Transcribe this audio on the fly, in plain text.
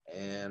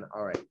And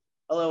all right.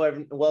 Hello,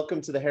 everyone.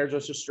 Welcome to the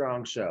Hairdresser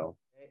Strong Show.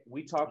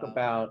 We talk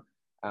about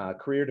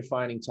career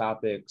defining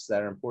topics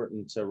that are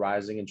important to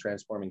rising and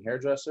transforming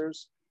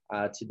hairdressers.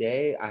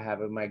 Today, I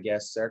have my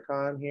guest,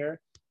 Serkan, here,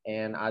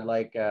 and I'd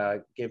like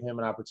give him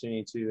an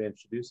opportunity to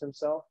introduce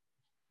himself.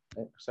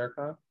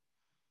 Serkan?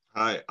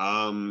 Hi,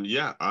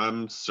 yeah,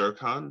 I'm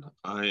Serkan.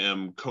 I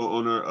am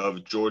co-owner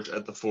of George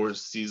at the Four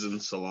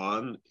Seasons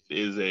Salon. It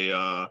is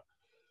a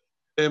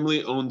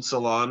family-owned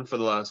salon for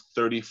the last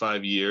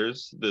 35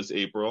 years this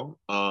April.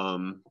 We're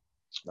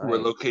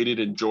Nice. located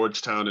in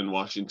Georgetown in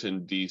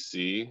Washington,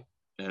 D.C.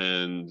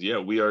 And yeah,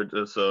 we are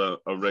just a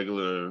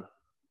regular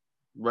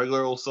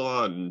old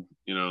salon,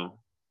 you know.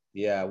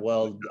 Yeah,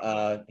 well,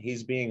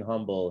 he's being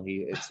humble.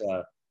 It's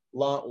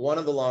one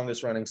of the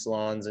longest running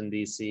salons in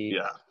DC,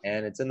 Yeah.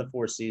 and it's in the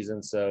Four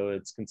Seasons, so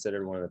it's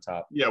considered one of the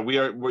top. Yeah,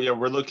 we're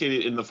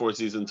located in the Four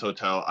Seasons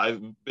Hotel.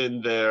 I've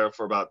been there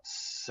for about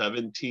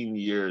 17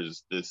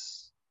 years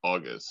this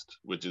August,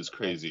 which is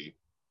crazy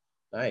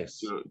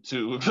Nice.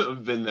 to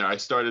have been there.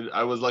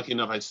 I was lucky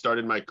enough, I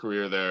started my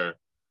career there,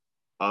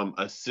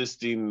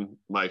 assisting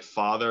my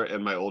father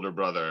and my older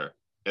brother,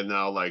 and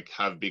now like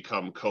have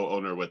become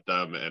co-owner with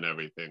them and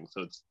everything.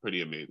 So it's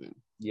pretty amazing.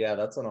 Yeah,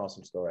 that's an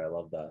awesome story. I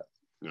love that.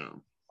 Yeah.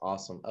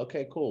 Awesome.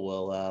 Okay, cool.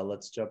 Well,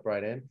 let's jump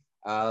right in.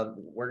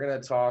 We're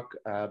going to talk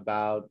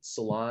about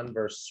salon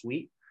versus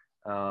suite.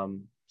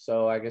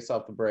 So I guess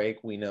off the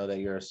break, we know that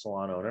you're a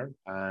salon owner.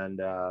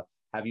 And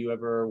have you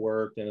ever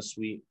worked in a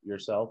suite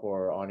yourself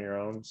or on your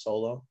own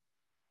solo?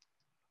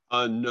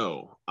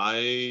 No,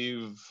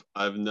 I've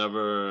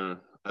never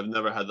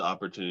had the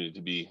opportunity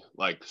to be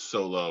like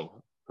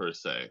solo per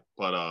se,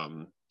 but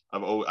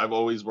I've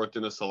always worked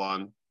in a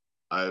salon.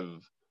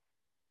 I've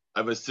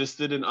I've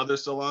assisted in other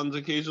salons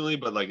occasionally,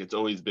 but like it's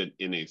always been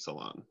in a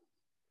salon.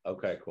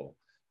 Okay, cool.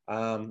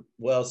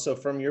 Well, so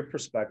from your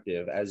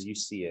perspective, as you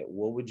see it,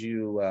 what would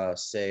you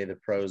say the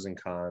pros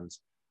and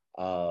cons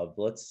of,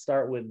 let's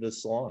start with the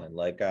salon.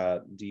 Like,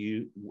 do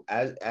you,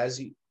 as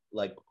you,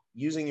 like,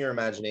 using your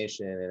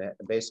imagination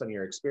and based on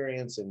your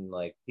experience and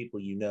like people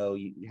you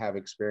have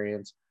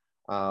experience,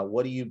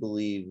 what do you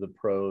believe the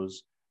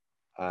pros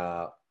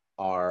uh,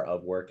 are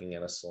of working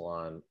in a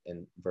salon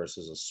and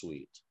versus a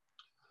suite?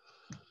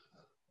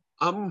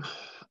 Um,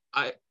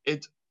 I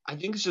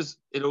think it's just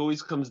it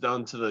always comes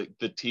down to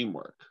the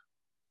teamwork,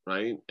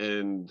 right?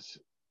 And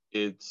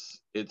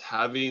it's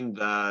having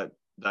that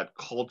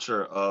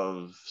culture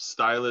of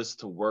stylists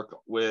to work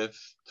with,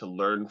 to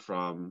learn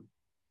from,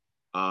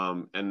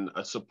 and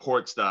a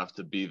support staff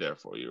to be there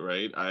for you,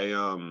 right?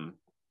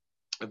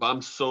 If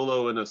I'm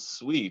solo in a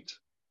suite,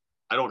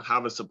 I don't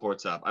have a support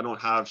staff. I don't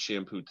have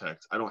shampoo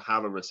techs. I don't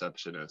have a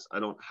receptionist.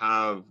 I don't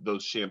have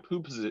those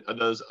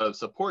those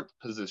support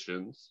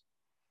positions,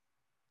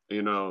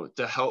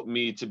 to help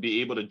me to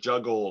be able to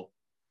juggle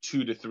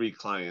 2 to 3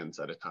 clients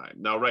at a time.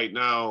 Now, right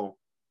now,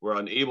 we're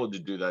unable to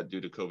do that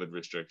due to COVID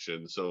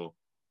restrictions. So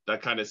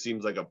that kind of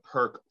seems like a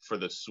perk for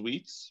the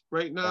suites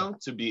right Yeah, now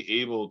to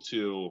be able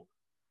to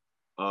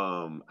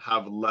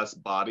have less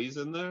bodies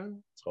in there,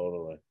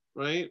 totally.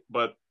 right?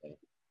 But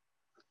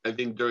I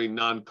think during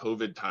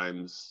non-COVID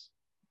times,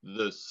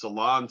 the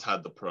salons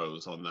had the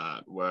pros on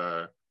that,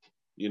 where,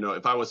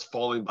 if I was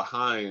falling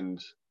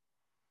behind,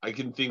 I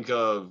can think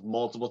of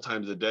multiple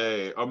times a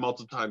day or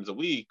multiple times a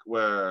week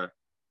where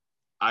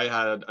I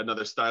had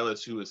another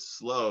stylist who was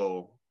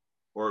slow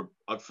or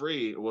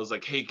afraid, was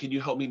like, hey, can you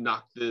help me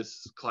knock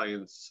this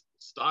client's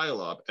style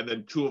up? And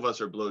then 2 of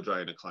us are blow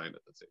drying a client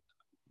at the same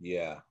time,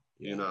 Yeah,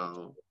 you yeah.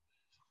 know?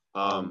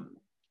 Um,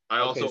 I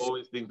okay, also so,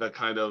 always think that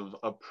kind of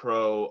a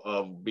pro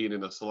of being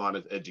in a salon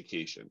is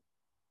education,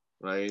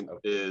 right?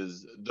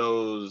 Is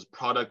those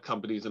product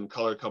companies and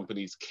color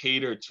companies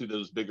cater to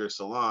those bigger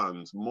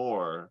salons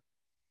more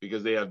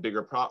because they have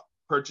bigger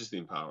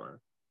purchasing power.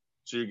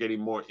 So you're getting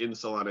more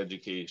in-salon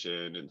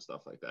education and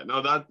stuff like that.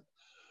 Now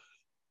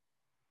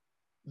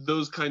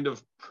those kind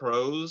of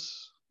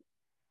pros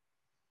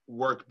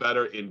work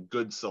better in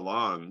good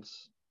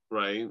salons,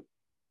 right?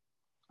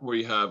 Where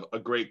you have a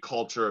great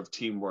culture of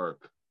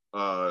teamwork,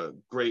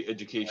 great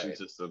education right.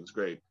 systems,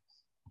 great.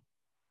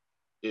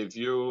 If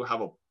you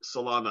have a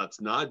salon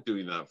that's not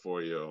doing that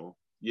for you,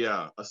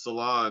 yeah, a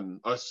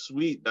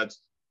suite that's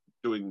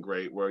doing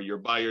great, where you're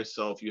by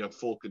yourself, you have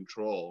full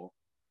control,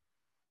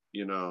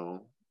 you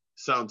know,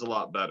 sounds a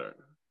lot better.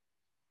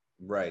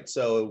 Right.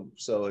 So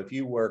if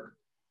you work,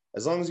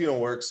 as long as you don't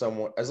work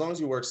somewhere, as long as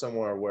you work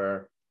somewhere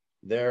where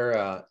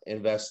they're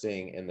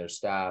investing in their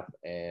staff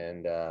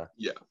and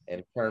Yeah.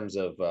 in terms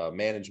of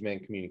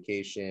management,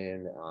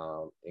 communication,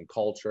 and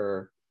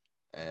culture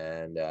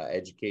and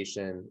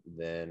education,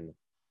 then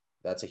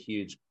that's a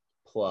huge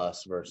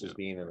plus versus Yeah.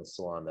 being in a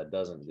salon that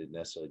doesn't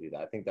necessarily do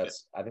that. I think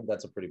that's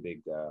a pretty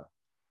big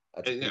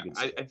that's a And pretty yeah, big I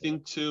selling point.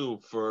 think too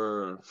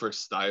for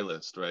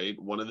stylists, right?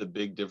 One of the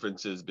big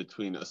differences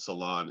between a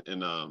salon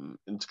and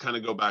to kind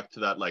of go back to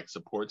that like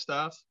support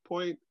staff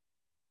point,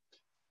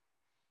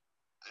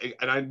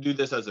 and I do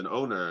this as an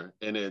owner,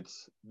 and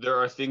there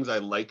are things I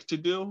like to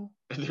do,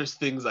 and there's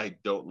things I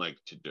don't like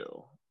to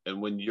do.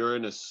 And when you're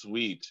in a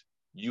suite,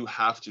 you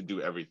have to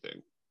do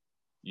everything.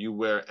 You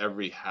wear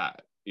every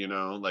hat, you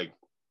know, like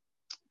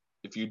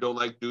if you don't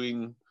like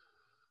doing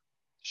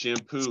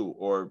shampoo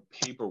or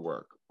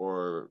paperwork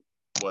or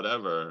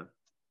whatever,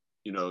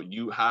 you know,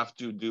 you have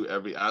to do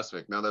every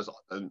aspect. Now there's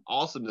an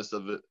awesomeness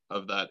of it,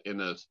 of that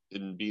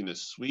in being a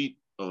suite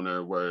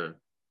owner where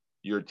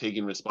you're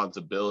taking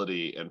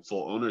responsibility and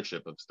full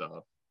ownership of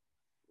stuff.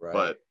 Right.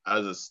 But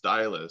as a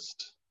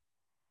stylist,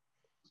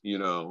 you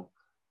know,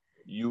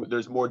 you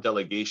there's more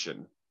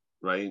delegation,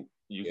 right?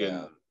 You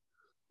Yeah. can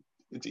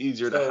it's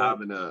easier to So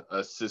have an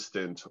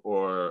assistant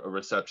or a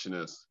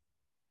receptionist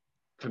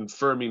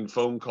confirming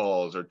phone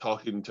calls or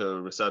talking to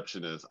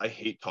receptionists. I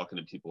hate talking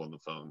to people on the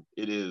phone.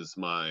 It is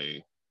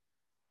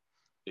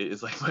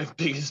like my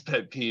biggest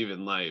pet peeve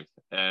in life.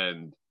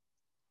 And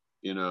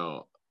you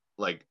know,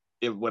 like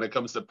if when it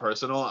comes to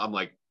personal, I'm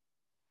like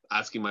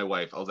asking my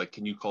wife, I was like,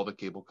 can you call the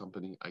cable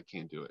company? I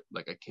can't do it.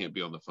 Like I can't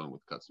be on the phone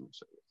with customer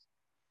service.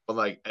 But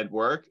like at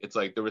work, it's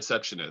like the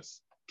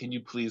receptionist. Can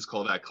you please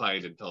call that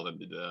client and tell them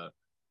to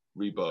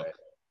rebook? right.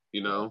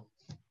 You Yeah. know?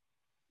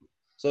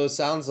 So it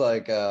sounds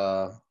like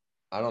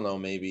I don't know,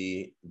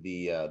 maybe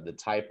the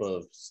type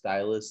of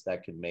stylist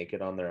that can make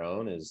it on their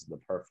own is the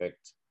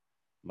perfect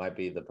might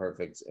be the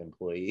perfect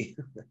employee.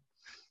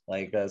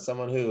 Like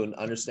someone who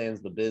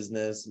understands the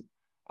business,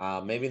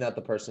 maybe not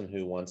the person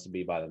who wants to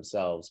be by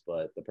themselves,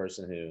 but the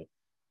person who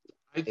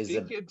I is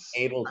think it's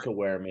able to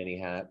wear many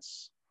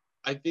hats.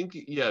 I think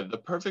yeah, the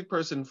perfect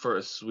person for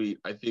a suite,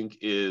 I think,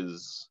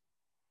 is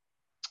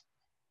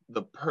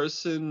the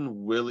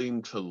person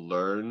willing to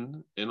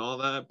learn and all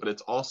that, but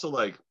it's also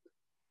like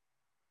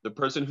the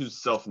person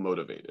who's self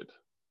motivated,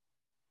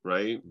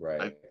 right?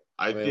 Right. I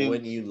I I mean, think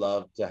wouldn't you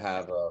love to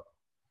have a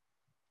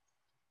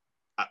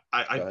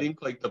I go ahead.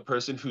 think like the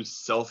person who's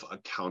self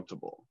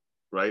accountable,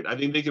 right? I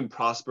think they can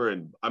prosper,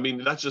 and I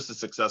mean that's just a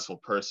successful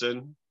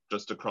person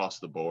just across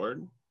the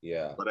board.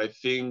 Yeah. But I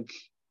think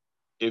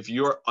if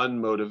you're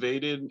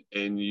unmotivated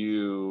and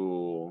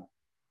you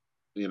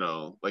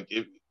know like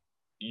if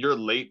you're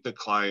late to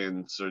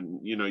clients or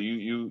you know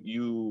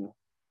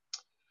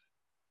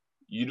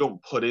you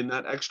don't put in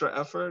that extra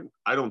effort,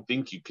 I don't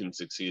think you can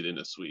succeed in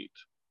a suite,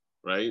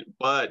 right?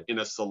 But in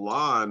a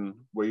salon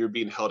where you're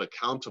being held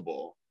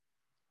accountable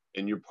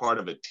and you're part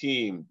of a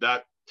team,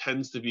 that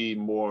tends to be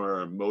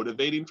more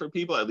motivating for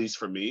people, at least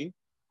for me,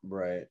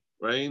 Right.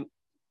 right?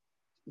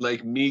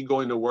 Like me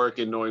going to work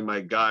and knowing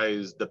my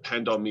guys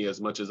depend on me as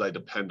much as I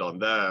depend on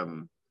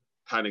them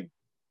kind of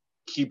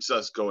keeps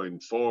us going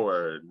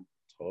forward.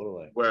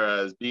 Totally.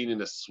 Whereas being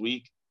in a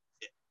suite,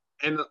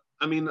 and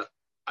I mean,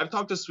 I've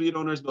talked to suite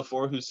owners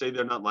before who say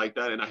they're not like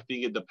that, and I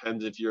think it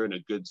depends if you're in a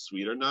good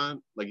suite or not.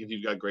 Like if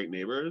you've got great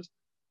neighbors,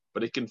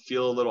 but it can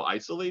feel a little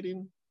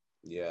isolating,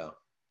 Yeah.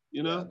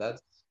 you Yeah. know?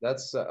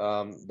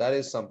 That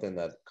is something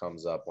that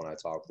comes up when I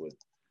talk with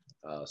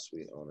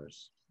suite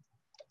owners.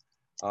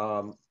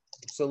 Um,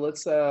 so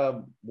let's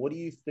what do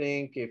you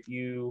think if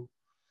you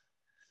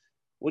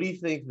what do you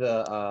think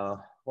the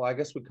well, I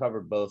guess we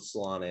covered both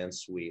salon and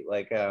suite.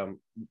 Like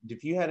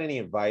if you had any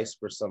advice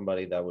for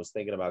somebody that was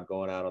thinking about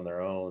going out on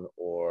their own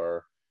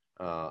or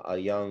a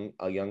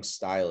young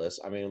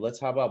stylist. I mean, let's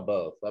how about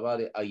both? How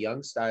about a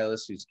young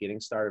stylist who's getting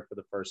started for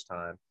the first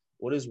time?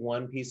 What is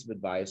one piece of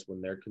advice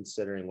when they're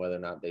considering whether or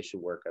not they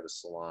should work at a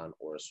salon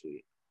or a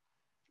suite?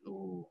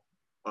 Ooh.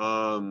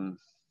 Um,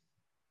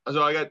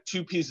 so I got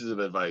two pieces of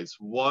advice.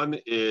 One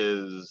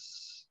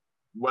is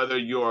whether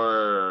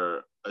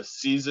you're a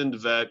seasoned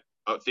vet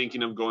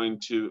thinking of going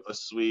to a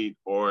suite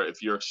or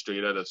if you're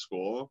straight out of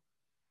school,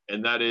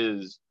 and that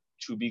is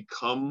to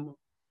become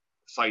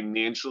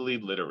financially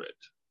literate.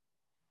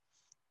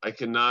 I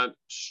cannot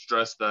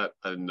stress that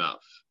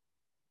enough.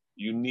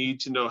 You need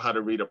to know how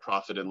to read a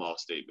profit and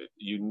loss statement.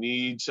 You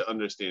need to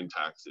understand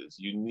taxes.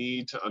 You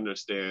need to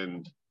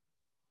understand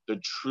the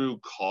true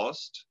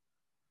cost.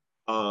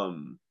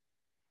 Um,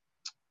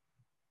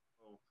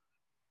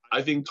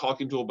 I think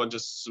talking to a bunch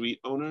of suite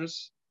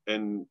owners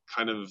and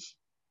kind of,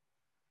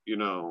 you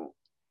know,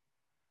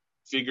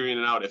 figuring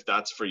it out if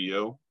that's for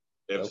you,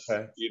 if,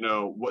 Okay, you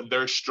know, what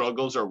their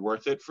struggles are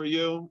worth it for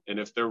you and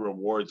if their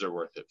rewards are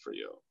worth it for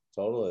you.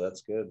 totally,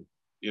 that's good.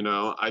 You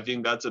know, I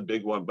think that's a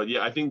big one. But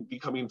yeah, I think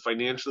becoming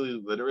financially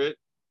literate.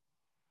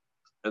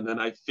 And then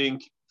I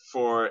think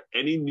for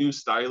any new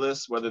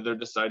stylist, whether they're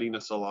deciding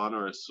a salon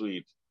or a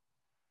suite,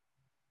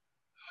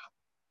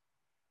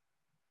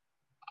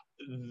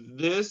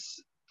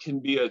 this can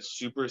be a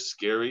super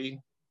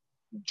scary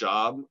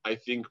job. I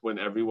think when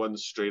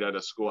everyone's straight out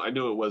of school, I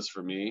know it was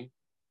for me.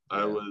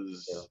 I Yeah,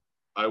 yeah, was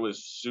I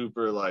was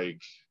super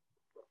like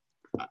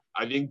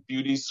I think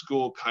beauty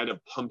school kind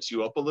of pumps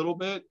you up a little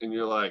bit and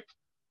you're like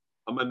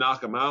I'm gonna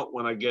knock them out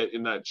when I get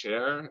in that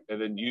chair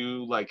and then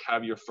you like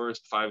have your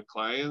first 5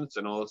 clients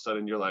and all of a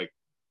sudden you're like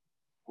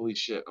holy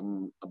shit,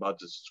 I'm about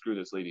to screw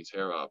this lady's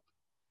hair up.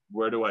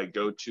 Where do I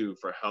go to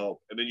for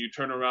help? And then you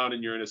turn around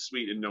and you're in a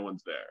suite and no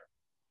one's there.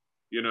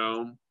 You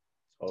know,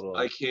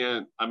 totally. I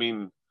can't, I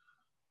mean,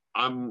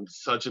 I'm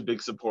such a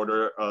big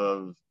supporter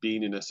of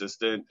being an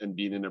assistant and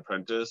being an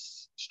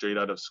apprentice straight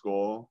out of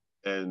school.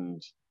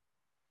 And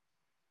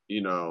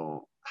you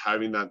know,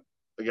 having that,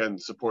 again,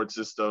 support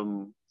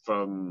system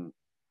from,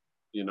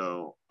 you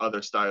know,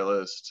 other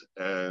stylists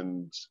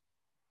and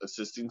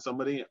assisting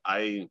somebody.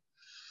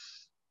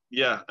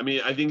 Yeah, I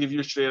mean, I think if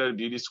you're straight out of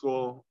beauty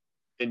school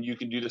and you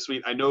can do the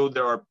suite, I know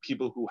there are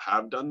people who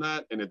have done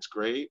that and it's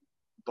great,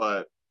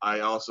 but I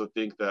also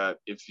think that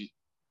if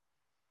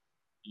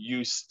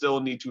you still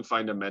need to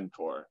find a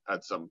mentor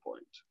at some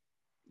point.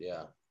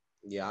 Yeah,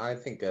 yeah, I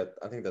think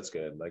that's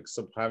good. Like,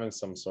 so having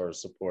some sort of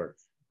support,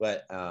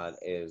 but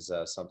is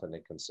something to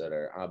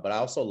consider. But I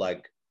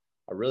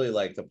really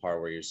like the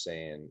part where you're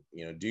saying,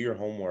 you know, do your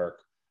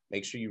homework,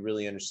 make sure you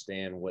really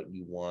understand what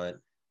you want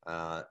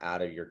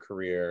out of your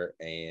career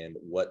and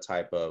what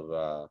type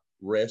of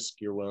risk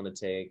you're willing to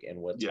take, and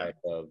Yeah.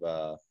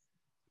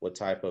 what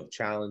type of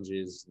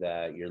challenges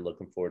that you're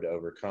looking forward to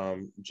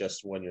overcome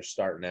just when you're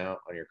starting out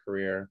on your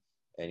career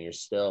and you're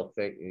still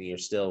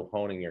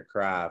honing your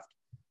craft.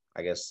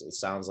 I guess it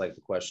sounds like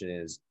the question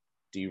is,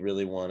 do you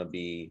really want to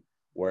be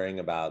worrying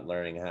about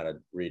learning how to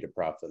read a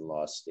profit and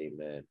loss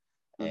statement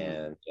Mm-hmm.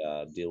 and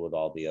deal with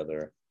all the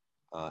other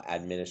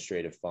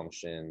administrative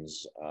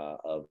functions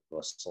of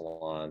a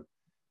salon?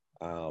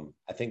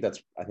 I think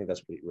that's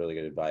really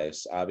good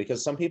advice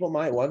because some people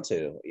might want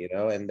to, you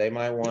know, and they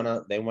might want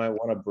to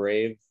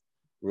brave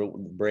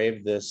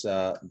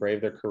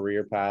their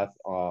career path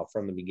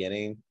from the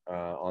beginning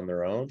on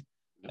their own,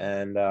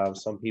 and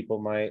some people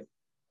might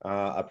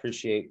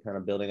appreciate kind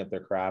of building up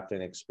their craft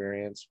and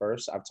experience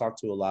first. I've talked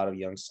to a lot of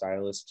young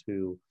stylists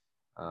who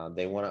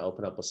they want to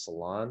open up a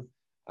salon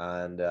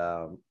and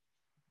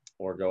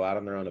or go out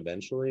on their own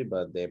eventually,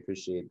 but they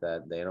appreciate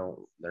that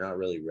they're not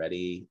really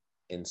ready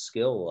in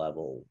skill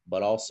level,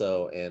 but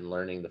also in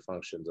learning the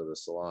functions of the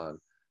salon.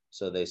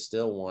 So they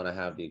still want to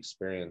have the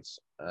experience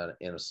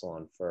in a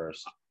salon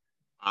first.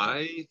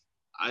 I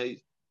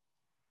I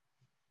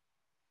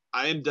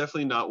I am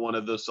definitely not one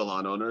of those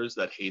salon owners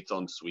that hates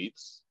on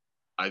suites.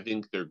 I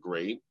think they're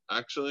great,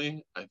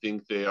 actually. I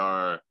think they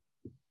are.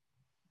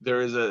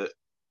 There is a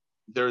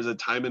there is a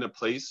time and a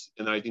place,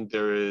 and I think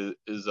there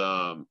is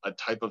a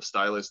type of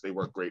stylist they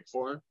work great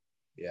for.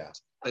 Yeah.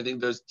 I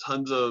think there's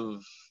tons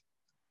of,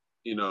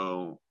 I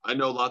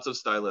know lots of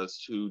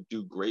stylists who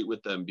do great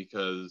with them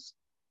because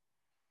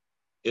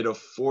it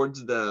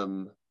affords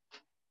them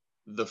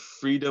the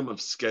freedom of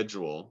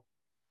schedule,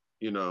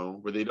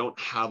 where they don't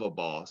have a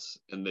boss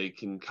and they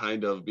can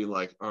kind of be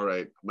like, all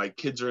right, my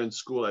kids are in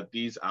school at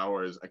these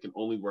hours. I can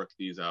only work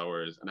these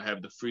hours and I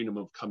have the freedom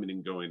of coming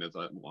and going as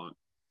I want.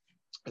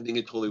 I think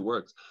it totally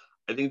works.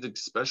 I think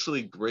it's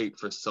especially great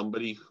for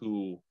somebody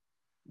who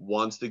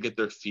wants to get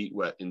their feet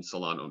wet in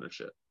salon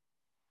ownership.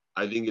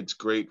 I think it's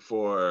great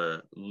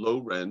for low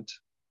rent,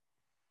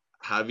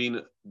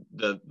 having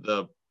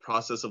the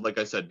process of, like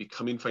I said,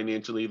 becoming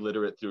financially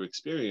literate through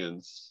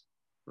experience,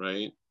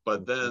 right?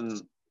 But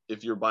then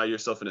if you're by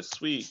yourself in a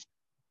suite,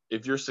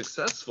 if you're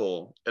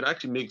successful, it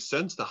actually makes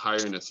sense to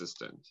hire an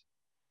assistant.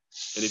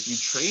 And if you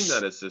train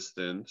that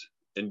assistant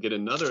and get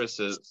another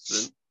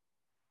assistant,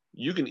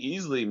 you can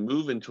easily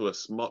move into a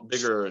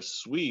bigger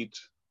suite,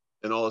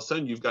 and all of a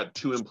sudden you've got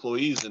 2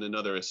 employees and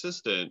another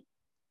assistant.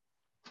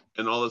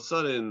 And all of a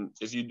sudden,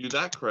 if you do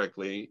that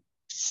correctly,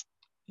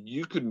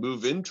 you could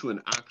move into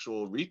an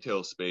actual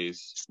retail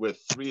space with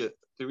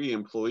three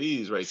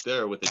employees right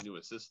there with a new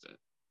assistant.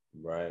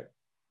 Right.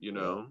 You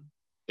know,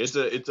 it's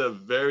a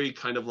very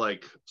kind of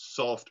like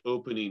soft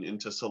opening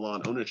into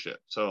salon ownership.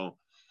 So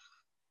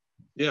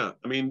yeah,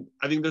 I mean,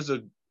 I think there's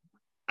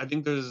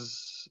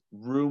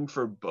room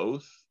for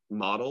both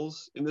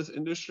models in this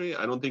industry.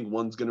 I don't think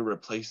one's going to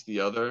replace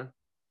the other,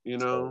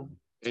 Totally.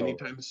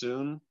 anytime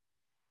soon.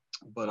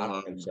 But I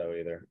don't think so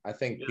either. I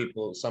think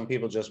yeah. some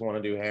people just want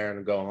to do hair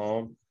and go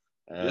home,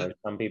 and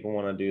some people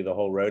want to do the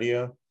whole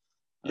rodeo.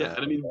 Yeah,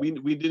 and I mean,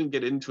 we didn't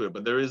get into it,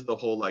 but there is the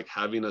whole like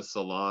having a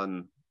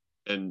salon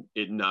and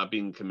it not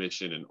being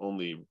commission and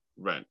only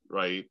rent,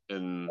 right?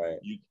 And Right.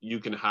 you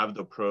can have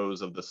the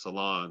pros of the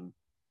salon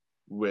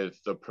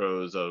with the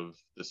pros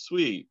of the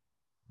suite.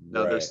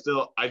 Now, Right.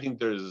 I think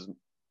there's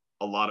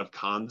a lot of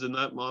cons in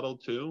that model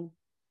too,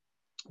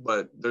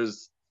 but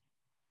there's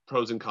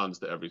pros and cons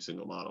to every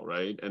single model,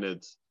 right? And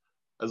it's,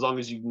 as long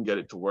as you can get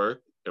it to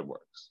work, it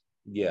works.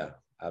 Yeah,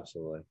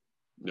 absolutely.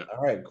 Yeah.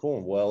 All right,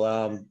 cool.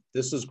 Well,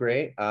 this was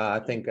great. I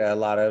think a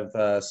lot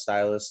of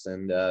stylists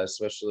and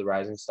especially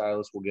rising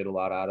stylists will get a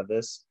lot out of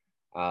this.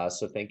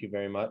 So thank you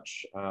very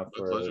much My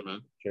for pleasure,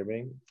 man.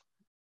 sharing.